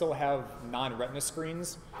iPads that still have non-Retina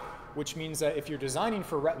screens, which means that if you're designing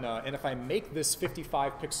for Retina, and if I make this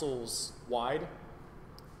 55 pixels wide,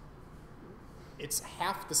 it's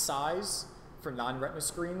half the size for non-Retina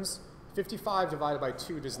screens. 55 divided by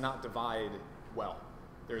 2 does not divide well.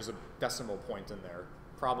 There's a decimal point in there.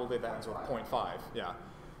 Probably that ends with 0.5, yeah.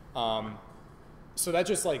 So that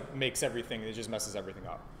just makes everything, it just messes everything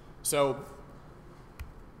up. So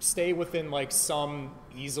stay within some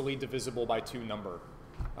easily divisible by 2 number.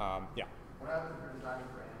 Yeah. What happens if you're designing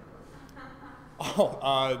for Android?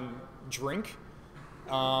 Oh, drink,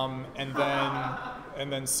 and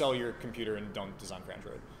then sell your computer and don't design for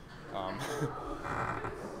Android.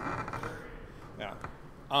 Yeah.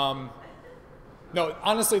 No,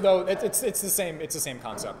 honestly though, it's the same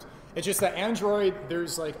concept. It's just that Android,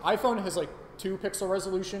 there's iPhone has 2 pixel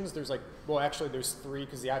resolutions. There's well, actually there's 3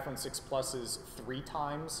 because the iPhone 6 Plus is 3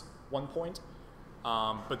 times 1 point.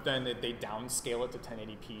 But then they downscale it to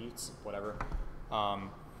 1080p, it's whatever.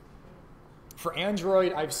 For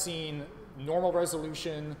Android, I've seen normal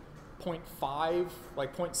resolution, 0.5,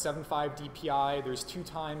 0.75 DPI. There's 2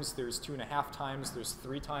 times, there's 2.5 times, there's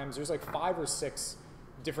 3 times. There's 5 or 6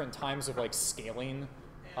 different times of scaling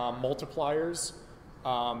multipliers.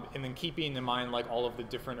 And then keeping in mind all of the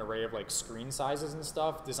different array of screen sizes and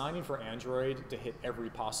stuff, designing for Android to hit every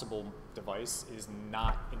possible device is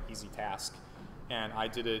not an easy task. And I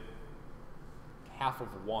did it half of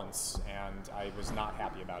once, and I was not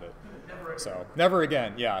happy about it. So never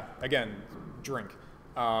again. Yeah, again, drink.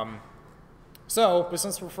 But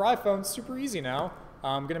since we're for iPhone, it's super easy now.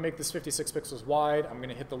 I'm going to make this 56 pixels wide. I'm going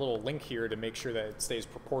to hit the little link here to make sure that it stays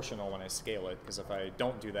proportional when I scale it, because if I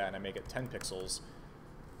don't do that and I make it 10 pixels,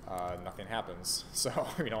 nothing happens. So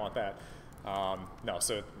we don't want that. No,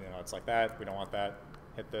 so it's like that. We don't want that.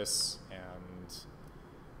 Hit this and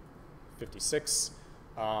 56.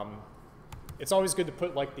 It's always good to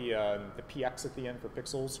put the PX at the end for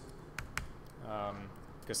pixels,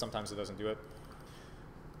 because sometimes it doesn't do it.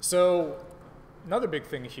 So another big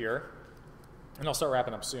thing here, and I'll start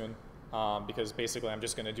wrapping up soon, because basically I'm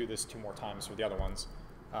just going to do this 2 more times for the other ones.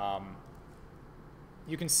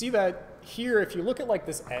 you can see that here, if you look at like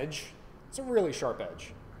this edge, it's a really sharp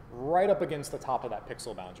edge, right up against the top of that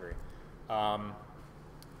pixel boundary.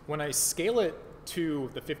 When I scale it to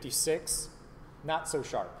the 56, not so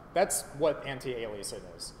sharp. That's what anti-aliasing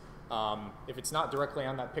is. If it's not directly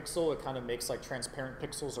on that pixel, it kind of makes like transparent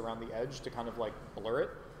pixels around the edge to kind of like blur it.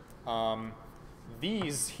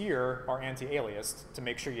 These here are anti-aliased to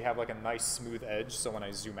make sure you have like a nice smooth edge, so when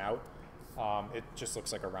I zoom out, it just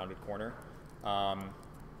looks like a rounded corner.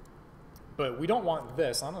 But we don't want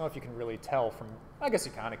this. I don't know if you can really tell from, I guess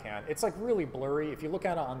you kind of can. It's like really blurry. If you look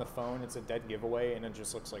at it on the phone, it's a dead giveaway and it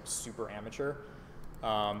just looks like super amateur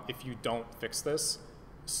if you don't fix this.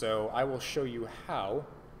 So I will show you how.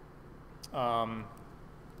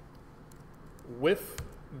 With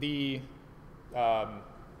the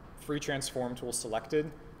free transform tool selected,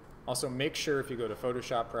 also make sure if you go to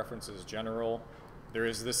Photoshop Preferences General, there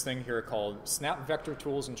is this thing here called Snap Vector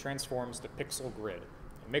Tools and Transforms to Pixel Grid.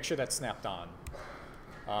 And make sure that's snapped on.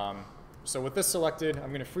 So with this selected, I'm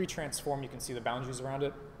going to free transform. You can see the boundaries around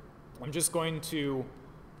it. I'm just going to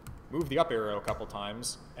move the up arrow a couple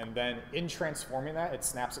times, and then in transforming that, it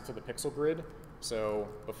snaps it to the pixel grid. So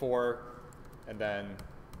before, and then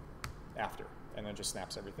after, and then just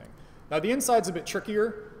snaps everything. Now the inside's a bit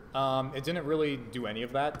trickier. It didn't really do any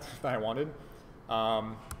of that that I wanted.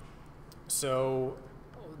 So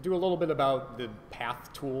I'll do a little bit about the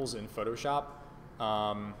path tools in Photoshop.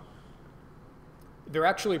 They're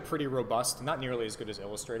actually pretty robust, not nearly as good as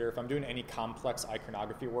Illustrator. If I'm doing any complex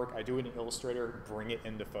iconography work, I do it in Illustrator, bring it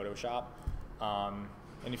into Photoshop.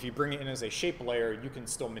 And if you bring it in as a shape layer, you can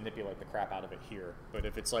still manipulate the crap out of it here. But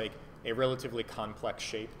if it's like a relatively complex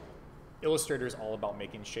shape, Illustrator is all about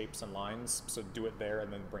making shapes and lines, so do it there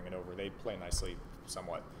and then bring it over. They play nicely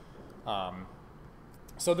somewhat.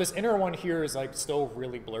 So this inner one here is like still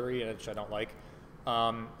really blurry, which I don't like.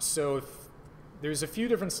 There's a few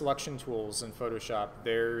different selection tools in Photoshop.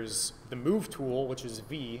 There's the Move tool, which is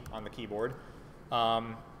V on the keyboard,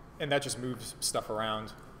 and that just moves stuff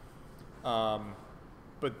around.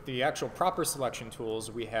 But the actual proper selection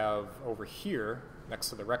tools we have over here, next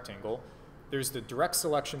to the rectangle. There's the Direct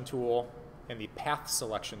Selection tool and the Path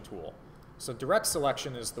Selection tool. So Direct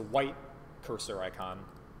Selection is the white cursor icon.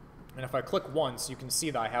 And if I click once, you can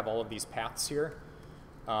see that I have all of these paths here.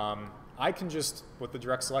 I can just, with the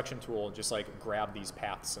Direct Selection tool, just like grab these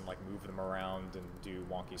paths and like move them around and do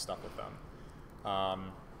wonky stuff with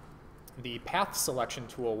them. The Path Selection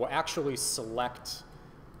tool will actually select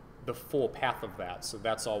the full path of that. So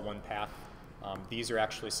that's all one path. These are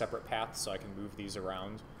actually separate paths, so I can move these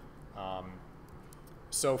around.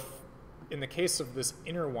 In the case of this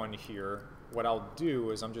inner one here, what I'll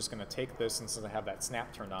do is I'm just going to take this, and since I have that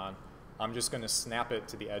snap turned on, I'm just going to snap it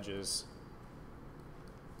to the edges.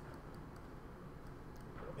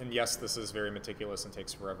 And yes, this is very meticulous and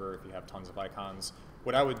takes forever if you have tons of icons.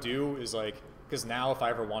 What I would do is like, because now if I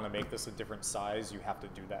ever want to make this a different size, you have to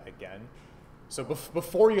do that again. So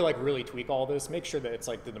before you like really tweak all this, make sure that it's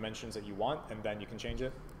like the dimensions that you want, and then you can change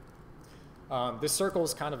it. This circle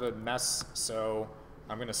is kind of a mess, so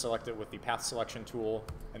I'm going to select it with the Path Selection tool,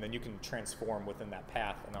 and then you can transform within that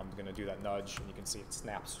path, and I'm going to do that nudge, and you can see it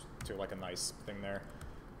snaps to like a nice thing there.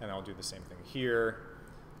 And I'll do the same thing here.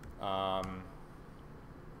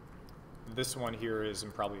 This one here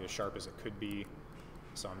isn't probably as sharp as it could be,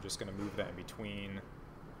 so I'm just going to move that in between.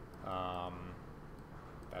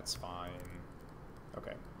 That's fine.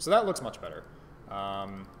 Okay, so that looks much better.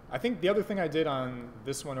 I think the other thing I did on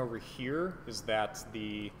this one over here is that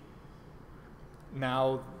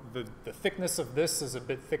now the thickness of this is a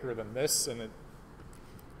bit thicker than this, and it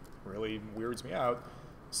really weirds me out.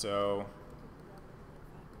 So,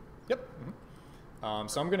 yep.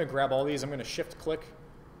 So I'm going to grab all these. I'm going to shift-click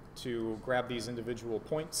to grab these individual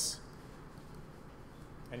points.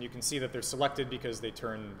 And you can see that they're selected because they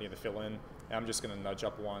turn the fill in. And I'm just going to nudge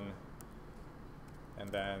up one.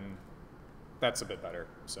 And then that's a bit better.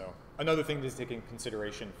 So another thing to take in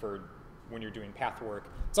consideration for when you're doing path work.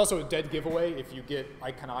 It's also a dead giveaway if you get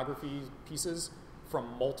iconography pieces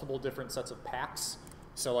from multiple different sets of packs.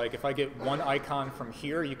 So like if I get one icon from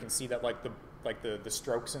here, you can see that like the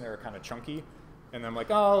strokes in there are kind of chunky. And I'm like,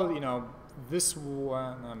 oh, you know, this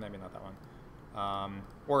one, no, maybe not that one.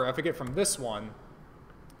 Or if I get from this one,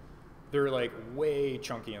 they're like way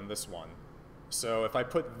chunky in this one. So if I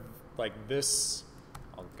put like this,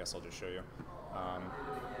 I guess I'll just show you.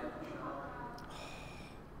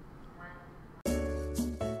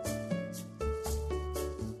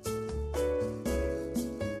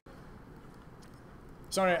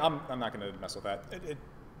 Sorry, I'm not going to mess with that.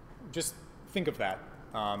 Just think of that.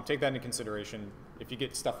 Take that into consideration. if you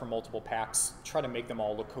get stuff from multiple packs, try to make them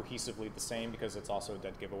all look cohesively the same because it's also a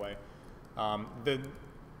dead giveaway.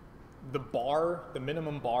 The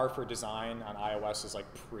minimum bar for design on iOS is like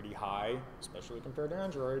pretty high, especially compared to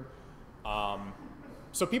Android.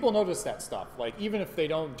 So people notice that stuff. Like even if they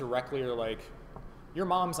don't directly, or like your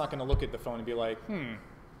mom's not going to look at the phone and be like,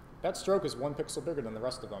 that stroke is 1 pixel bigger than the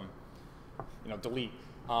rest of them. You know, delete.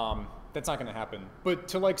 That's not going to happen. But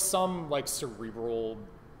to like some like cerebral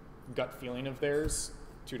gut feeling of theirs,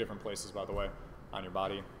 2 different places, by the way, on your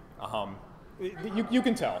body. You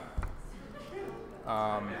can tell.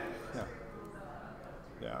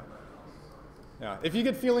 Yeah. If you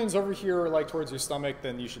get feelings over here, like towards your stomach,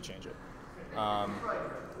 then you should change it.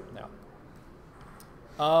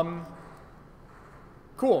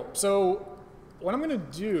 Cool. So what I'm going to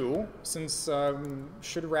do, since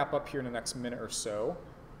should wrap up here in the next minute or so,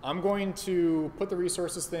 I'm going to put the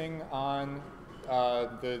resources thing on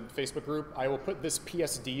the Facebook group. I will put this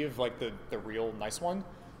PSD of like the real nice one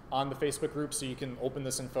on the Facebook group so you can open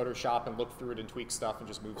this in Photoshop and look through it and tweak stuff and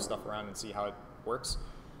just move stuff around and see how it works.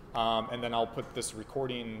 And then I'll put this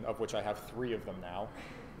recording, of which I have 3 of them now.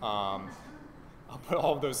 I'll put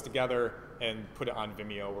all of those together and put it on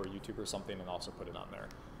Vimeo or YouTube or something and also put it on there.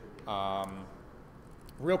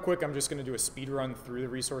 Real quick, I'm just going to do a speed run through the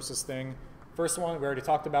resources thing. First one, we already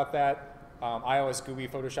talked about that. iOS GUI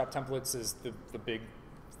Photoshop templates is the big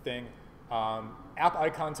thing. App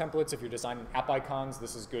icon templates, if you're designing app icons,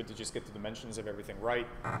 this is good to just get the dimensions of everything right.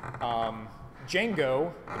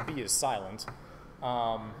 Django, the B is silent,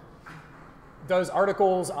 does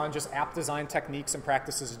articles on just app design techniques and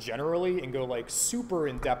practices generally and go like super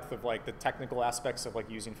in depth of like the technical aspects of like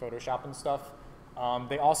using Photoshop and stuff.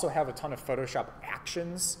 They also have a ton of Photoshop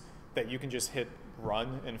actions that you can just hit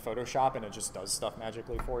run in Photoshop and it just does stuff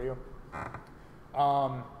magically for you.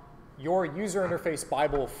 Your user interface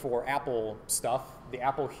Bible for Apple stuff, the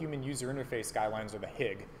Apple Human User Interface Guidelines, or the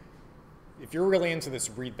HIG. If you're really into this,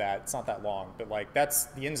 read that. It's not that long, but like that's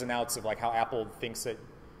the ins and outs of like how Apple thinks it.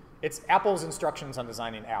 It's Apple's instructions on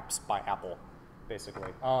designing apps by Apple,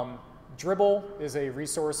 basically. Dribble is a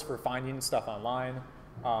resource for finding stuff online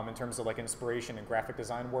in terms of like inspiration and graphic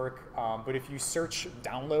design work. But if you search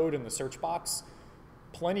download in the search box,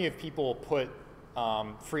 plenty of people put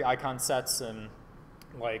free icon sets and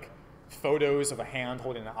like photos of a hand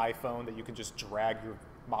holding an iPhone that you can just drag your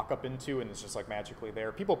mock-up into and it's just like magically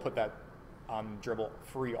there. People put that on Dribble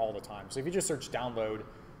free all the time. So if you just search download,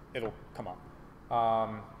 it'll come up.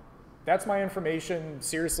 That's my information.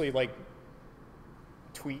 Seriously, like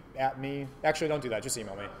tweet at me. Actually, don't do that. Just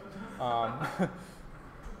email me.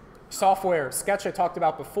 Software, Sketch I talked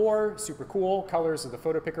about before. Super cool. Colors of the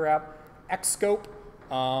photo picker app. Xscope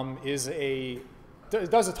it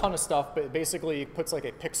does a ton of stuff, but it basically puts like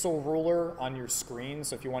a pixel ruler on your screen.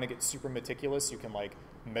 So if you want to get super meticulous, you can like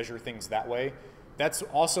measure things that way. That's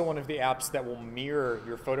also one of the apps that will mirror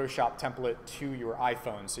your Photoshop template to your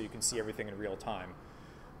iPhone so you can see everything in real time.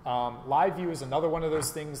 Live View is another one of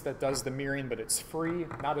those things that does the mirroring, but it's free,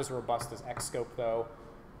 not as robust as Xscope though.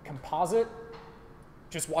 Composite,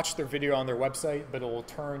 just watch their video on their website, but it will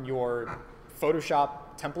turn your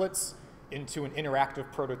Photoshop templates into an interactive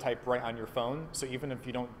prototype right on your phone. So even if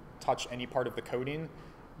you don't touch any part of the coding,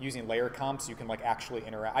 using layer comps, you can like actually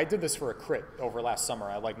interact. I did this for a crit over last summer.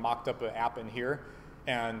 I like mocked up an app in here,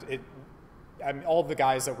 and all the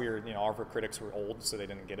guys that all of our critics were old, so they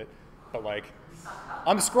didn't get it. But like,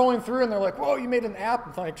 I'm scrolling through and they're like, "Whoa, you made an app?"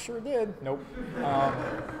 I'm like, "Sure did." Nope.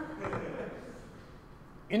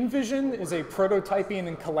 InVision is a prototyping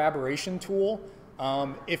and collaboration tool.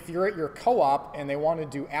 If you're at your co-op and they want to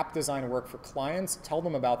do app design work for clients, tell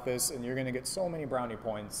them about this and you're going to get so many brownie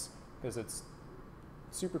points because it's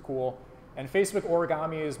super cool. And Facebook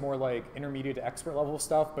Origami is more like intermediate to expert level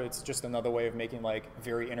stuff, but it's just another way of making like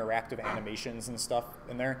very interactive animations and stuff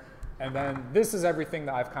in there. And then this is everything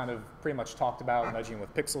that I've kind of pretty much talked about, nudging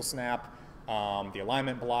with Pixel Snap, the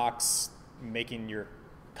alignment blocks, making your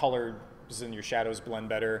colors and your shadows blend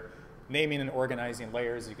better, naming and organizing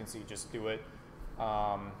layers. You can see, just do it.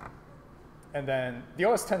 And then the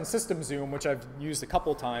OS X system zoom, which I've used a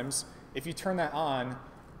couple times, if you turn that on,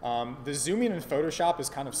 the zooming in Photoshop is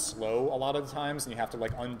kind of slow a lot of the times, and you have to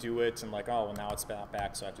like undo it and like, oh, well now it's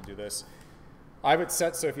back, so I have to do this. I have it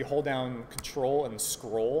set so if you hold down Control and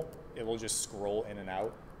scroll, it will just scroll in and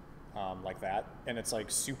out like that, and it's like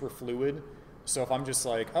super fluid. So if I'm just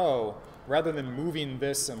like, oh, rather than moving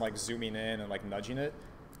this and like zooming in and like nudging it,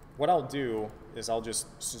 what I'll do is I'll just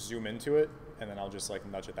zoom into it and then I'll just like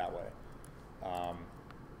nudge it that way.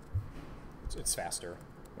 It's faster,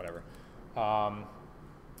 whatever.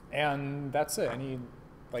 And that's it. Any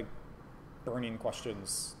like burning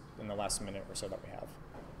questions in the last minute or so that we have.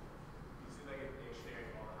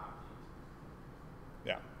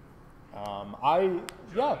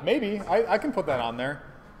 Yeah, maybe. I can put that on there.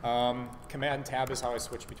 Command tab is how I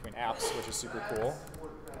switch between apps, which is super cool.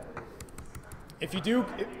 If you do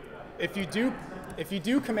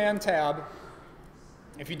command tab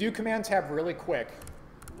really quick,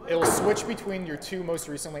 it'll switch between your two most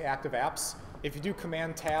recently active apps. If you do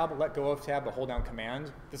command tab, let go of tab, but hold down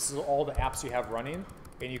command, this is all the apps you have running,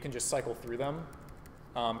 and you can just cycle through them.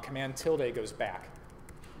 Command tilde goes back.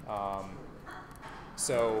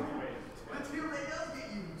 So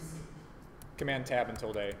command tab and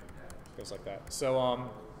tilde goes like that. So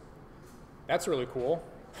that's really cool.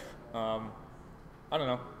 I don't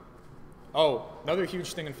know. Oh, another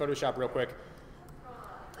huge thing in Photoshop real quick.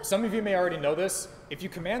 Some of you may already know this. If you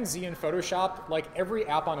Command Z in Photoshop, like every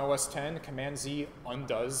app on OS X, Command Z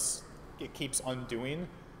undoes. It keeps undoing.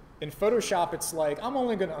 In Photoshop, it's like, I'm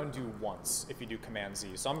only going to undo once if you do Command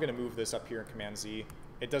Z. So I'm going to move this up here in Command Z.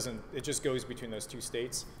 It just goes between those two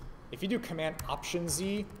states. If you do Command Option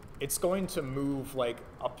Z, it's going to move like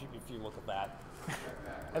up, if you look at that.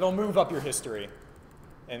 It'll move up your history.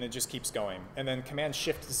 And it just keeps going. And then Command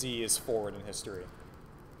Shift Z is forward in history.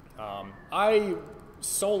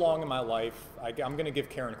 So long in my life, I'm going to give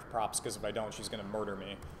Karen props, because if I don't, she's going to murder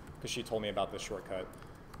me, because she told me about this shortcut.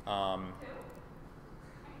 Oh,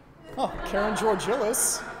 Karen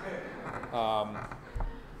Georgillis.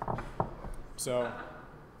 So,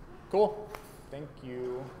 cool. Thank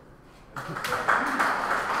you.